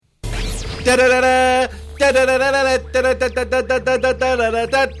Five,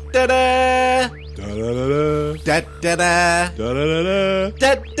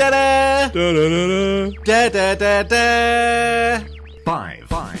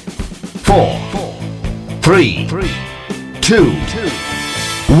 four, three, two,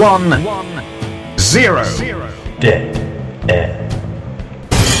 one, zero. Dead air.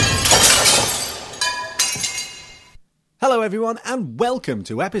 Hello everyone and welcome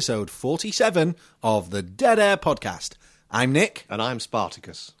to episode 47 of the Dead Air podcast. I'm Nick. And I'm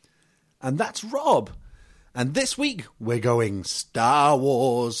Spartacus. And that's Rob. And this week we're going Star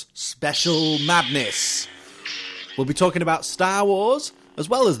Wars Special Madness. We'll be talking about Star Wars as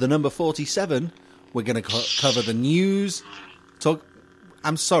well as the number 47. We're going to cover the news.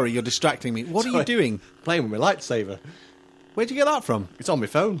 I'm sorry, you're distracting me. What are you doing? Playing with my lightsaber. Where'd you get that from? It's on my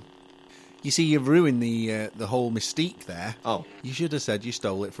phone. You see, you've ruined the whole mystique there. Oh. You should have said you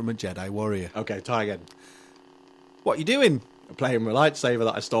stole it from a Jedi warrior. Okay, try again. What are you doing? I'm playing with my lightsaber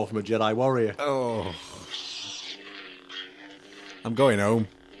that I stole from a Jedi warrior. Oh. I'm going home.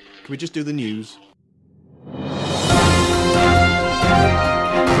 Can we just do the news?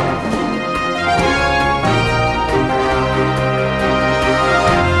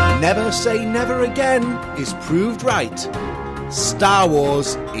 Never say never again is proved right. Star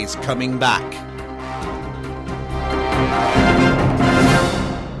Wars is coming back.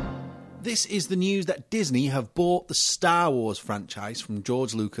 This is the news that Disney have bought the Star Wars franchise from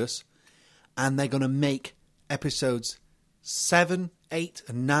George Lucas, and they're going to make episodes 7, 8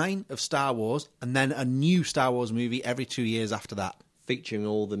 and 9 of Star Wars, and then a new Star Wars movie every 2 years after that. Featuring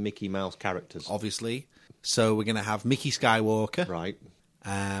all the Mickey Mouse characters. Obviously. So we're going to have Mickey Skywalker. Right.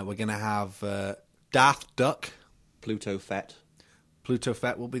 We're going to have Darth Duck. Pluto Fett. Pluto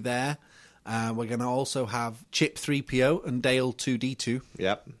Fett will be there. We're going to also have Chip 3PO and Dale 2D2.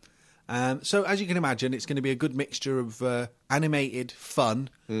 Yep. So as you can imagine, it's going to be a good mixture of animated fun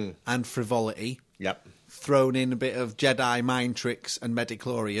and frivolity. Yep. Thrown in a bit of Jedi mind tricks and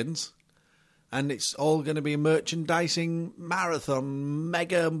Metachlorians. And it's all going to be a merchandising marathon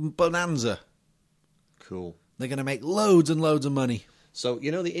mega bonanza. Cool. They're going to make loads and loads of money. So,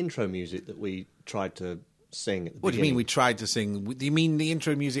 you know the intro music that we tried to sing at the What do you mean we tried to sing? Do you mean the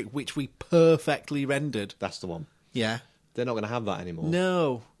intro music which we perfectly rendered? That's the one. Yeah. They're not going to have that anymore.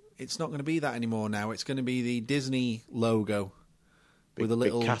 No, it's not going to be that anymore now. It's going to be the Disney logo with a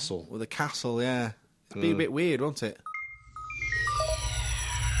little big castle. With a castle, yeah. It'd be a bit weird, won't it?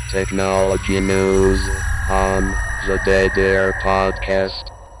 Technology news on the Dead Air podcast.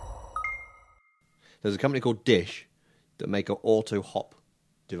 There's a company called Dish that make an auto-hop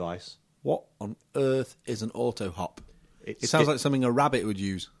device. What on earth is an auto hop? It sounds like something a rabbit would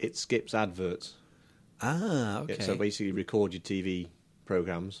use. It skips adverts. Ah, okay. So basically record your TV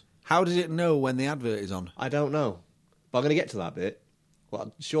programs. How does it know when the advert is on? I don't know. But I'm going to get to that bit.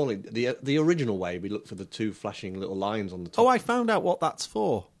 Well, surely the original way, we look for the two flashing little lines on the top. Oh, I found out what that's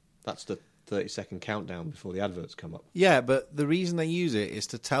for. That's the 30-second countdown before the adverts come up. Yeah, but the reason they use it is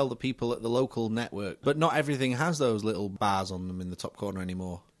to tell the people at the local network. But not everything has those little bars on them in the top corner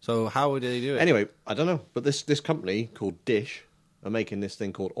anymore. So how would they do it? Anyway, I don't know. But this company called Dish are making this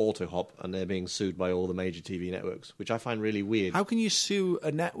thing called AutoHop, and they're being sued by all the major TV networks, which I find really weird. How can you sue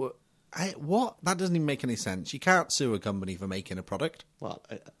a network? What? That doesn't even make any sense. You can't sue a company for making a product. Well,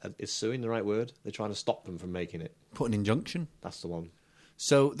 is suing the right word? They're trying to stop them from making it. Put an injunction. That's the one.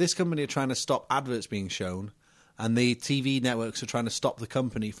 So this company are trying to stop adverts being shown, and the TV networks are trying to stop the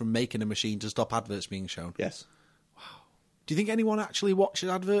company from making a machine to stop adverts being shown. Yes. Wow. Do you think anyone actually watches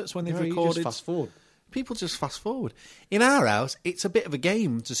adverts when they've No, recorded? you just fast forward. People just fast forward. In our house, it's a bit of a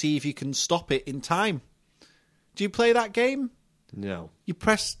game to see if you can stop it in time. Do you play that game? No. You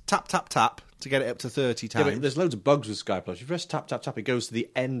press tap, tap, tap to get it up to 30 times. Yeah, but there's loads of bugs with Sky Plus. You press tap, tap, tap, it goes to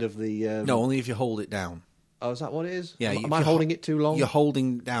the end of the... No, only if you hold it down. Oh, is that what it is? Yeah. Am I holding it too long? You're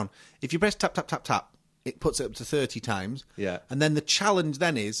holding down. If you press tap, tap, tap, tap, it puts it up to 30 times. Yeah. And then the challenge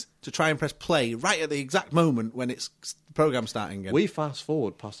then is to try and press play right at the exact moment when it's the program's starting again. We fast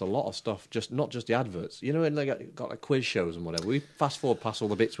forward past a lot of stuff, not just the adverts. You know, when they got like quiz shows and whatever. We fast forward past all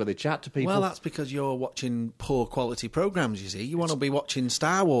the bits where they chat to people. Well, that's because you're watching poor quality programs, you see. You want to be watching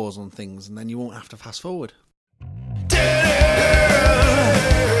Star Wars on things, and then you won't have to fast forward.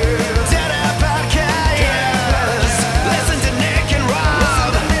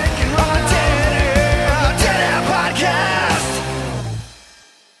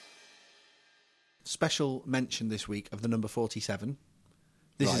 Special mention this week of the number 47.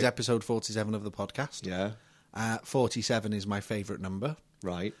 This is episode 47 of the podcast. Yeah. 47 is my favourite number.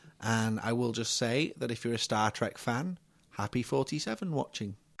 Right. And I will just say that if you're a Star Trek fan, happy 47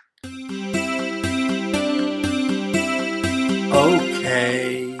 watching.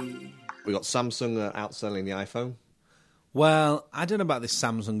 Okay. We got Samsung outselling the iPhone. Well, I don't know about this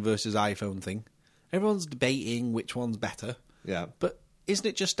Samsung versus iPhone thing. Everyone's debating which one's better. Yeah. But isn't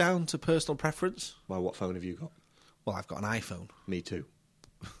it just down to personal preference? Well, what phone have you got? Well, I've got an iPhone. Me too.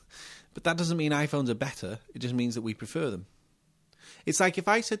 But that doesn't mean iPhones are better. It just means that we prefer them. It's like if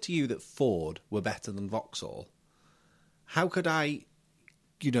I said to you that Ford were better than Vauxhall, how could I,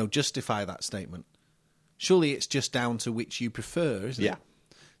 justify that statement? Surely it's just down to which you prefer, isn't Yeah. it?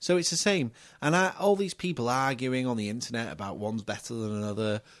 So it's the same. And all these people arguing on the internet about one's better than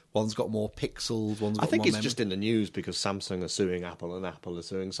another, one's got more pixels, one's got I think more it's memory. just in the news because Samsung are suing Apple and Apple are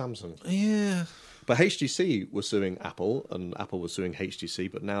suing Samsung. Yeah. But HTC was suing Apple and Apple was suing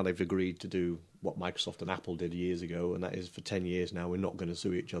HTC, but now they've agreed to do what Microsoft and Apple did years ago, and that is for 10 years now we're not going to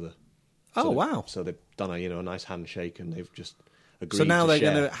sue each other. Oh, So wow. So they've done a nice handshake and they've just agreed So now to they're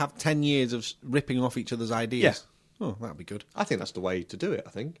share. going to have 10 years of ripping off each other's ideas. Oh, that'd be good. I think that's the way to do it,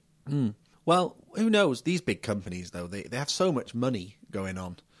 I think. Well, who knows? These big companies, though, they have so much money going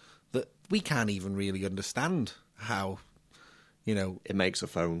on that we can't even really understand how, It makes a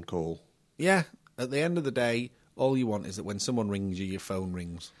phone call yeah, at the end of the day, all you want is that when someone rings you, your phone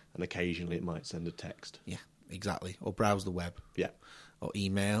rings. and occasionally it might send a text. Yeah, exactly. Or browse the web. Yeah. Or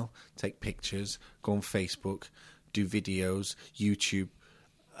email, take pictures, go on Facebook, do videos, YouTube.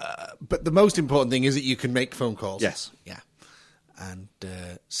 But the most important thing is that you can make phone calls. Yes. Yeah. And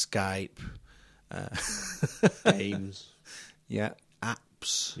Skype. Games. Yeah.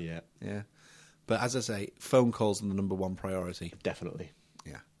 Apps. Yeah, Yeah. But as I say, phone calls are the number one priority. definitely.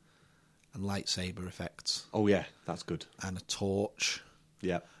 Yeah. And lightsaber effects. Oh, yeah, that's good. And a torch.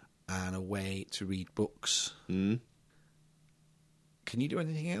 Yeah. And a way to read books. Mm. Can you do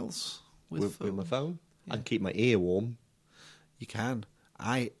anything else With my phone? I'd keep my ear warm. You can.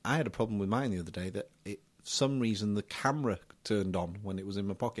 I had a problem with mine the other day that for some reason the camera turned on when it was in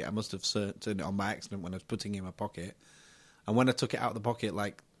my pocket. I must have turned it on by accident when I was putting it in my pocket. And when I took it out of the pocket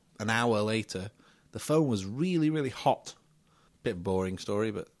like an hour later, the phone was really, really hot. Bit of a boring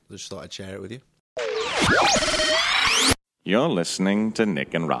story, but I just thought I'd share it with you. You're listening to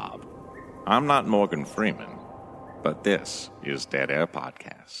Nick and Rob. I'm not Morgan Freeman, but this is Dead Air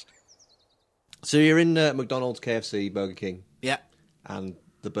Podcast. So you're in McDonald's, KFC, Burger King, Yeah. and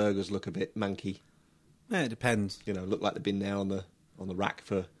the burgers look a bit manky. Yeah, it depends. Look like they've been there on the rack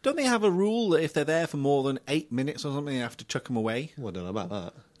for... Don't they have a rule that if they're there for more than 8 minutes or something, they have to chuck them away? Oh, I don't know about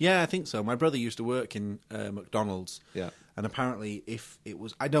that. Yeah, I think so. My brother used to work in McDonald's. Yeah. And apparently if it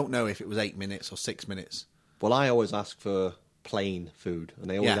was... I don't know if it was 8 minutes or 6 minutes. Well, I always ask for plain food, and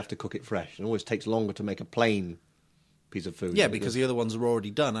they always Yeah. have to cook it fresh. It always takes longer to make a plain piece of food. Yeah, than it because does- the other ones are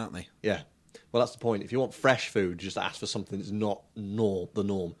already done, aren't they? Yeah. Well, that's the point. If you want fresh food, just ask for something that's not the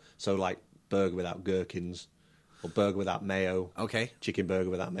norm. So, like, burger without gherkins, or burger without mayo, Okay. chicken burger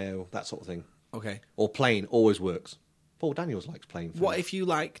without mayo, that sort of thing. Okay. Or plain always works. Paul Daniels likes plain food. What if you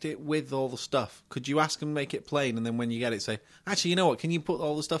liked it with all the stuff? Could you ask them to make it plain, and then when you get it, say, actually, you know what, can you put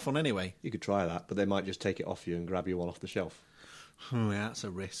all the stuff on anyway? You could try that, but they might just take it off you and grab you one off the shelf. Oh, yeah, that's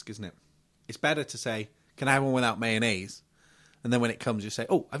a risk, isn't it? It's better to say, can I have one without mayonnaise? And then when it comes, you say,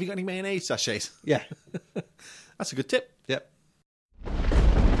 oh, have you got any mayonnaise sachets? Yeah. That's a good tip. Yep.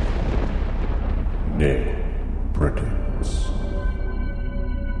 Nick predicts.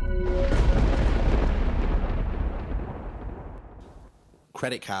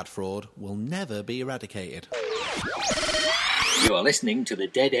 Credit card fraud will never be eradicated. You are listening to the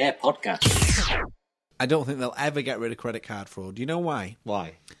Dead Air Podcast. I don't think they'll ever get rid of credit card fraud. Do you know why?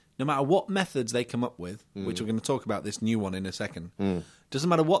 Why? No matter what methods they come up with, which we're going to talk about this new one in a second, doesn't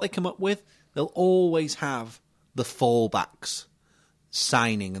matter what they come up with, they'll always have the fallbacks,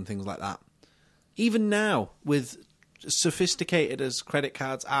 signing and things like that. Even now, with sophisticated as credit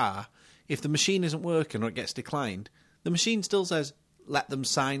cards are, if the machine isn't working or it gets declined, the machine still says, let them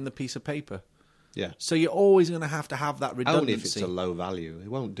sign the piece of paper. Yeah. So you're always going to have that redundancy. Only if it's a low value. They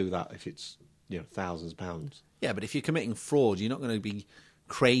won't do that if it's thousands of pounds. Yeah, but if you're committing fraud, you're not going to be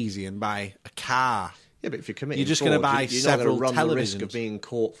crazy and buy a car. Yeah, but if you're committing You're just fraud, gonna buy you're several not going to run the risk televisions. of being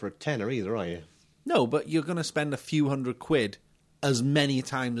caught for a tenner either, are you? No, but you're going to spend a few £100 as many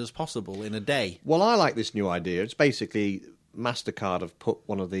times as possible in a day. Well, I like this new idea. It's basically MasterCard have put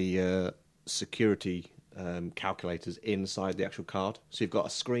one of the security calculators inside the actual card. So you've got a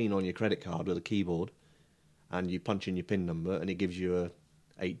screen on your credit card with a keyboard, and you punch in your PIN number, and it gives you a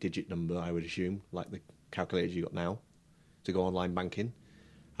 8-digit number, I would assume, like the calculators you got now, to go online banking.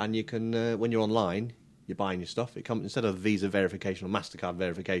 And you can, when you're online, you're buying your stuff. It comes instead of Visa verification or MasterCard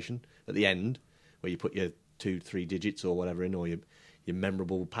verification at the end, where you put your 2-3 digits or whatever in, or your your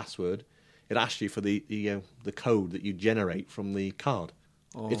memorable password, it asks you for the code that you generate from the card.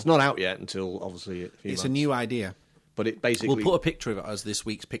 It's not out yet until, obviously, It's a new idea. But it basically... We'll put a picture of it as this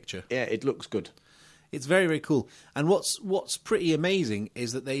week's picture. Yeah, it looks good. It's very, very cool. And what's pretty amazing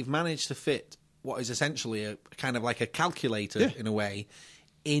is that they've managed to fit what is essentially a kind of like a calculator, in a way,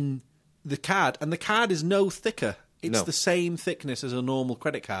 in the card. And the card is no thicker. It's the same thickness as a normal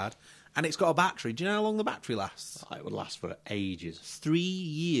credit card. And it's got a battery. Do you know how long the battery lasts? It would last for ages. 3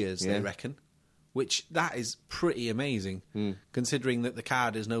 years, they reckon. Which, that is pretty amazing, considering that the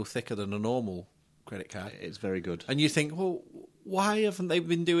card is no thicker than a normal credit card. It's very good. And you think, well, why haven't they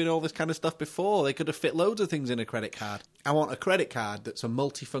been doing all this kind of stuff before? They could have fit loads of things in a credit card. I want a credit card that's a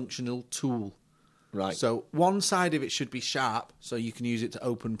multifunctional tool. Right. So one side of it should be sharp, so you can use it to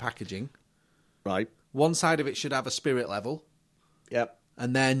open packaging. Right. One side of it should have a spirit level. Yep.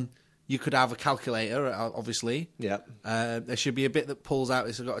 And then you could have a calculator, obviously. Yep. There should be a bit that pulls out.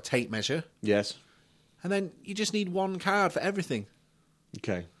 It's got a tape measure. Yes. And then you just need one card for everything.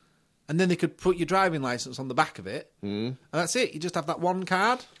 Okay. And then they could put your driving licence on the back of it. And that's it. You just have that one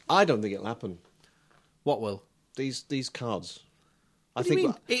card. I don't think it'll happen. What will? These cards. What do you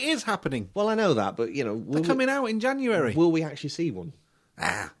mean? It is happening. Well, I know that, but, They're coming out in January. Will we actually see one?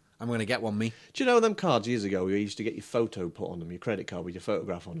 I'm going to get one, me. Do you know them cards years ago where you used to get your photo put on them, your credit card with your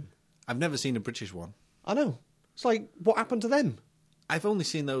photograph on them? I've never seen a British one. I know. It's like, what happened to them? I've only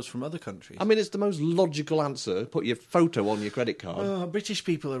seen those from other countries. I mean, it's the most logical answer. Put your photo on your credit card. British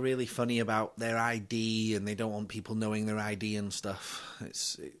people are really funny about their ID, and they don't want people knowing their ID and stuff.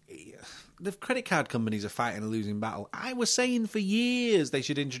 The credit card companies are fighting a losing battle. I was saying for years they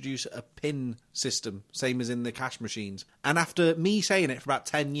should introduce a PIN system, same as in the cash machines. And after me saying it for about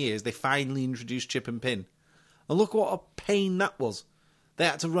 10 years, they finally introduced chip and PIN. And look what a pain that was. They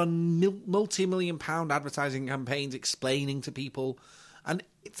had to run multi-million pound advertising campaigns explaining to people. And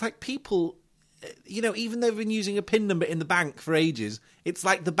it's like people, even they've been using a PIN number in the bank for ages. It's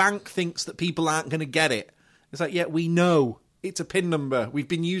like the bank thinks that people aren't going to get it. It's like, yeah, we know it's a PIN number. We've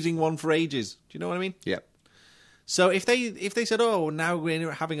been using one for ages. Do you know what I mean? Yep. So if they said, oh, now we're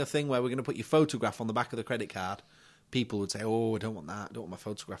having a thing where we're going to put your photograph on the back of the credit card, people would say, oh, I don't want that. I don't want my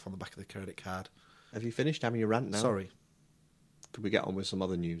photograph on the back of the credit card. Have you finished having your rant now? Sorry. Could we get on with some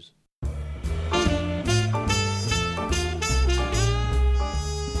other news?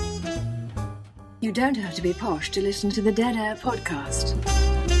 You don't have to be posh to listen to the Dead Air podcast.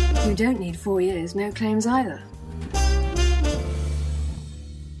 You don't need 4 years, no claims either.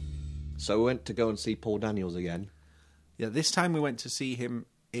 So we went to go and see Paul Daniels again. Yeah, this time we went to see him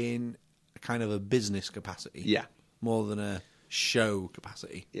in a kind of a business capacity. Yeah. More than a show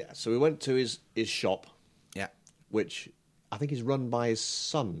capacity. Yeah, so we went to his shop. Yeah. Which I think is run by his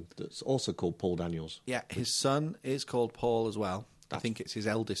son, that's also called Paul Daniels. Yeah, his son is called Paul as well. I think it's his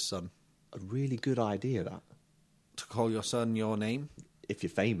eldest son. A really good idea, that. To call your son your name? If you're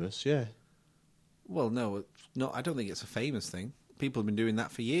famous, yeah. Well, no, I don't think it's a famous thing. People have been doing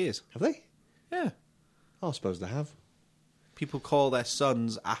that for years. Have they? Yeah. I suppose they have. People call their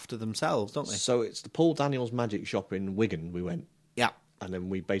sons after themselves, don't they? So it's the Paul Daniels Magic Shop in Wigan we went. Yeah. And then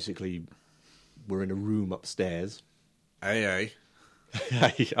we basically were in a room upstairs. Aye.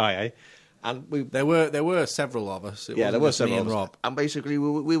 Aye. And there were several of us. There were several me of and us. Rob. And basically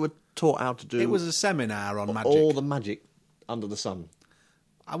we were taught how to do... It was a seminar on magic. All the magic under the sun.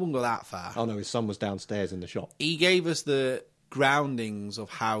 I wouldn't go that far. Oh no, his son was downstairs in the shop. He gave us the groundings of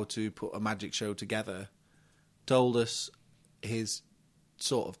how to put a magic show together. Told us his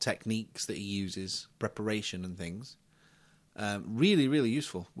sort of techniques that he uses, preparation and things. Really, really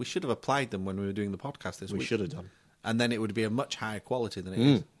useful. We should have applied them when we were doing the podcast this week. We should have done. And then it would be a much higher quality than it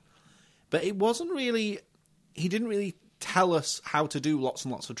is. But it wasn't really... He didn't really tell us how to do lots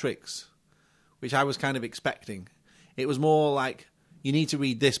and lots of tricks, which I was kind of expecting. It was more like, you need to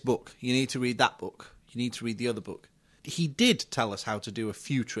read this book, you need to read that book, you need to read the other book. He did tell us how to do a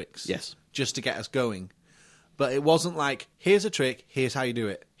few tricks. Yes. Just to get us going. But it wasn't like, here's a trick, here's how you do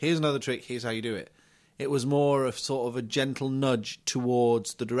it. Here's another trick, here's how you do it. It was more of sort of a gentle nudge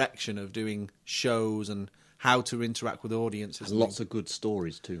towards the direction of doing shows and how to interact with audiences. And lots of good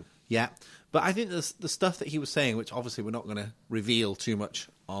stories too. Yeah, but I think the stuff that he was saying, which obviously we're not going to reveal too much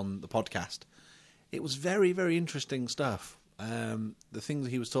on the podcast, it was very, very interesting stuff. The things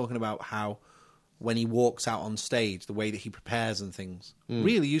that he was talking about, how when he walks out on stage, the way that he prepares and things,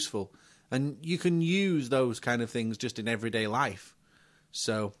 really useful. And you can use those kind of things just in everyday life.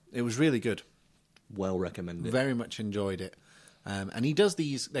 So it was really good. Well recommended. Very much enjoyed it. And he does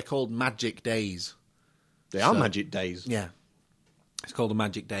these, they're called magic days. They are magic days. Yeah. It's called A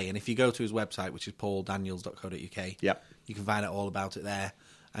Magic Day, and if you go to his website, which is pauldaniels.co.uk, Yep. you can find out all about it there.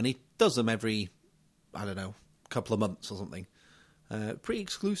 And he does them every, I don't know, couple of months or something. Pretty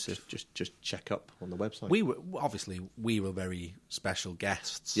exclusive. Just check up on the website. We were very special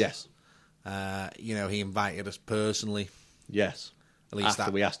guests. Yes. He invited us personally. Yes. At least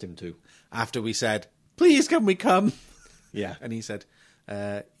after we asked him to. After we said, "Please, can we come?" Yeah. And he said,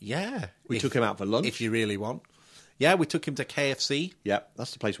 "Yeah." We took him out for lunch. If you really want. Yeah, we took him to KFC. Yeah,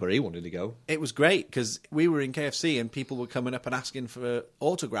 that's the place where he wanted to go. It was great because we were in KFC and people were coming up and asking for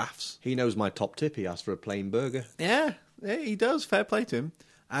autographs. He knows my top tip. He asked for a plain burger. Yeah, he does. Fair play to him.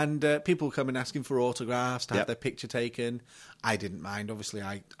 And people were coming asking for autographs, to have their picture taken. I didn't mind. Obviously,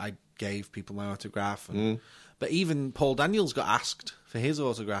 I gave people my autograph. But even Paul Daniels got asked for his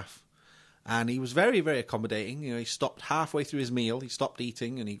autograph. And he was very, very accommodating. He stopped halfway through his meal. He stopped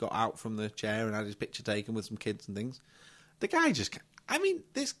eating and he got out from the chair and had his picture taken with some kids and things. The guy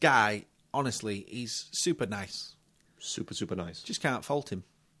this guy, honestly, he's super nice. Super, super nice. Just can't fault him.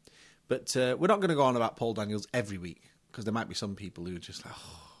 But we're not going to go on about Paul Daniels every week because there might be some people who are just like,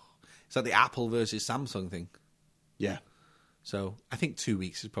 it's like the Apple versus Samsung thing. Yeah. So I think 2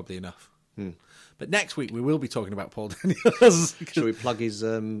 weeks is probably enough. But next week we will be talking about Paul Daniels. Shall we plug his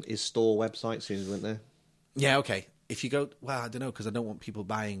store website as soon as we went there? Yeah, okay. If you go, I don't know, because I don't want people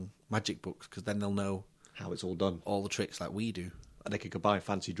buying magic books because then they'll know how it's all done. All the tricks like we do. And they could buy a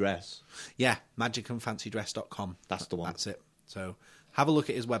fancy dress. Yeah, magicandfancydress.com. That's the one. That's it. So have a look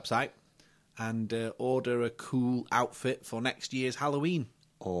at his website and order a cool outfit for next year's Halloween.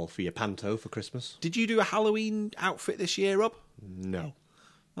 Or for your panto for Christmas. Did you do a Halloween outfit this year, Rob? No.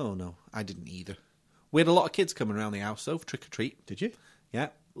 Oh, no, I didn't either. We had a lot of kids coming around the house, though, for trick-or-treat. Did you? Yeah,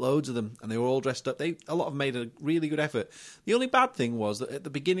 loads of them, and they were all dressed up. A lot of them made a really good effort. The only bad thing was that at the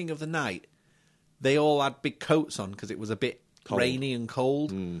beginning of the night, they all had big coats on because it was a bit rainy and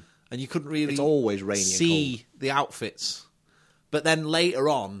cold, and you couldn't really it's always rainy see and cold. the outfits. But then later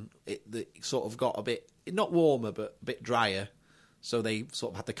on, it sort of got a bit, not warmer, but a bit drier, so they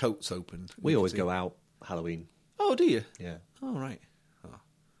sort of had the coats opened. We always go out Halloween. Oh, do you? Yeah. Oh, right. Oh.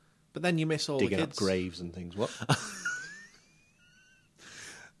 But then you miss all Digging the kids. up graves and things. What?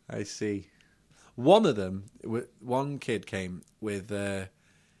 I see. One of them, one kid came with,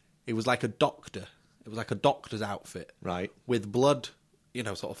 it was like a doctor. It was like a doctor's outfit. Right. With blood,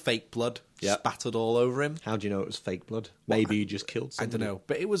 sort of fake blood spattered all over him. How do you know it was fake blood? Maybe you just killed somebody. I don't know.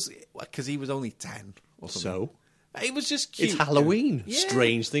 But it was, because he was only 10 or something. So? It was just cute. It's Halloween. Yeah.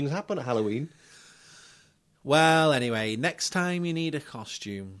 Strange things happen at Halloween. Well, anyway, next time you need a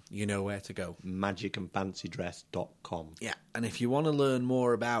costume, you know where to go. magicandfancydress.com. Yeah, and if you want to learn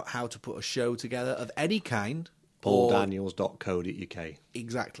more about how to put a show together of any kind... pauldaniels.co.uk.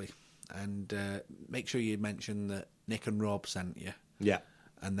 Exactly. And make sure you mention that Nick and Rob sent you. Yeah.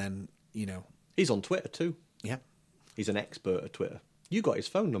 And then, He's on Twitter too. Yeah. He's an expert at Twitter. You got his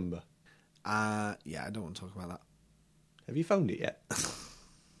phone number. Yeah, I don't want to talk about that. Have you phoned it yet?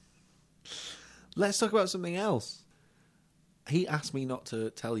 Let's talk about something else. He asked me not to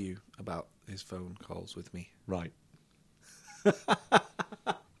tell you about his phone calls with me. Right.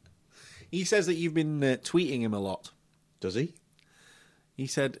 He says that you've been tweeting him a lot. Does he? He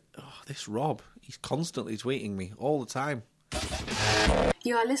said, this Rob, he's constantly tweeting me all the time.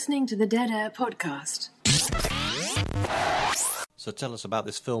 You are listening to the Dead Air Podcast. So tell us about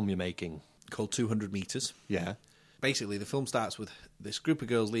this film you're making. Called 200 Metres. Yeah. Basically, the film starts with this group of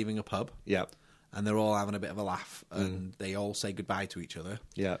girls leaving a pub. Yeah. And they're all having a bit of a laugh, and they all say goodbye to each other.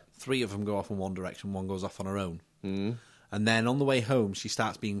 Yeah. 3 of them go off in one direction, 1 goes off on her own. Mm. And then on the way home, she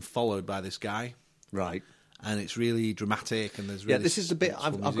starts being followed by this guy. Right. And it's really dramatic, and there's really... Yeah, this is the bit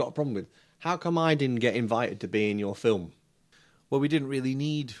I've got a problem with. How come I didn't get invited to be in your film? Well, we didn't really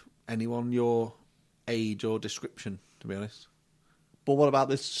need anyone your age or description, to be honest. But what about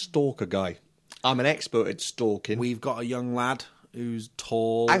this stalker guy? I'm an expert at stalking. We've got a young lad who's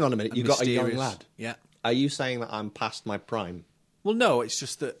tall. Hang on a minute, and you've got a mysterious. young lad? Yeah. Are you saying that I'm past my prime? Well, no, it's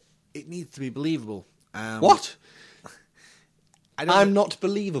just that it needs to be believable. What? I'm not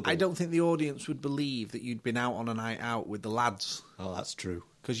believable. I don't think the audience would believe that you'd been out on a night out with the lads. Oh, that's true.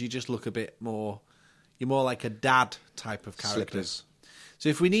 Because you just look a bit more... You're more like a dad type of character. Slippers. So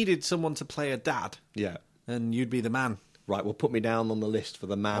if we needed someone to play a dad, yeah, then you'd be the man. Right, well, put me down on the list for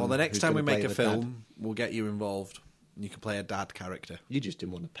the man. Well, the next who's time we gonna make play a the dad. film, we'll get you involved. And you can play a dad character. You just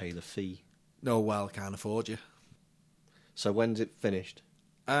didn't want to pay the fee. No, well, can't afford you. So when's it finished?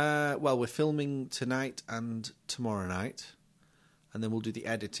 Well, we're filming tonight and tomorrow night. And then we'll do the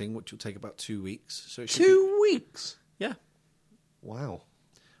editing, which will take about 2 weeks. So it should 2 weeks? Yeah. Wow.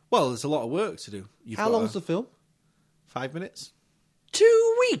 Well, there's a lot of work to do. How long's the film? 5 minutes.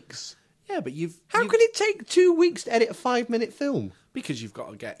 2 weeks? Yeah, but How can it take 2 weeks to edit a 5-minute film? Because you've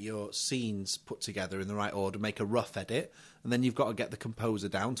got to get your scenes put together in the right order, make a rough edit, and then you've got to get the composer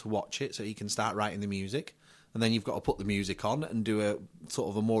down to watch it so he can start writing the music, and then you've got to put the music on and do a sort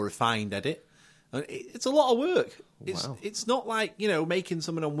of a more refined edit. And it's a lot of work. It's not like, making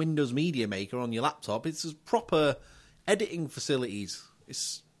something on Windows Media Maker on your laptop. It's just proper editing facilities.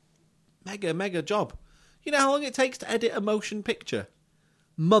 It's mega job. You know how long it takes to edit a motion picture?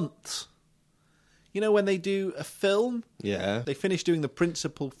 Months. When they do a film, they finish doing the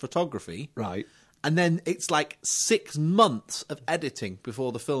principal photography, Right. and then it's like 6 months of editing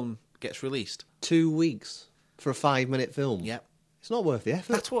before the film gets released. 2 weeks for a 5-minute film. Yep. It's not worth the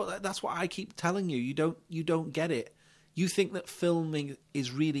effort. That's what I keep telling you. You don't get it. You think that filming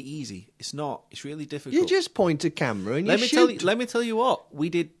is really easy. It's not. It's really difficult. You just point a camera and you shoot. Let me tell you what. We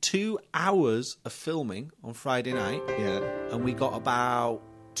did 2 hours of filming on Friday night, and we got about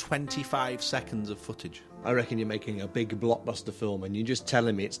 25 seconds of footage. I reckon you're making a big blockbuster film and you're just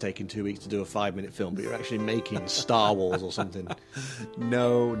telling me it's taking 2 weeks to do a 5-minute film, but you're actually making Star Wars or something.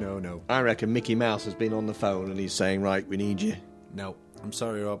 No. I reckon Mickey Mouse has been on the phone and he's saying, right, we need you. No, I'm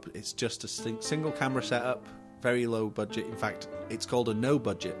sorry, Rob. It's just a single camera setup, very low budget. In fact, it's called a no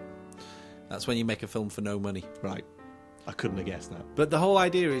budget. That's when you make a film for no money. Right. I couldn't have guessed that. But the whole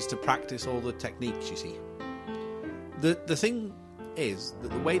idea is to practice all the techniques, you see. The thing is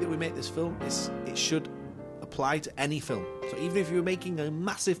that the way that we make this film is it should apply to any film. So even if you're making a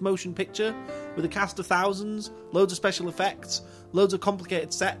massive motion picture with a cast of thousands, loads of special effects, loads of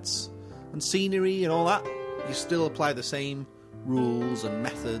complicated sets and scenery and all that, you still apply the same rules and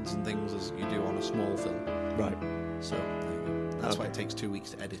methods and things as you do on a small film. Right. So that's why it takes 2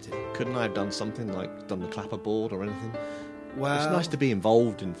 weeks to edit it. Couldn't I have done something like done the clapperboard or anything? Well, it's nice to be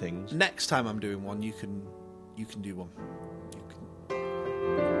involved in things. Next time I'm doing one, you can do one. How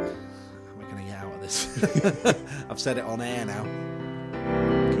am I going to get out of this? I've said it on air now.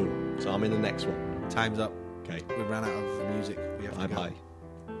 Cool. So I'm in the next one. Time's up. Okay. We ran out of music. We have to go. Bye.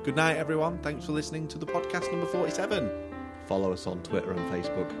 Good night, everyone. Thanks for listening to the podcast number 47. Follow us on Twitter and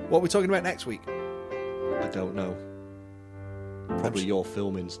Facebook. What are we talking about next week? I don't know. Probably your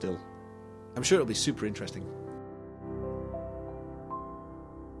filming still. I'm sure it'll be super interesting.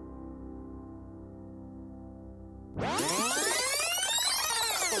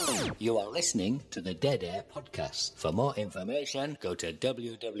 You are listening to the Dead Air Podcast. For more information, go to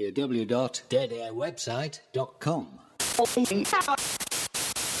www.deadairwebsite.com.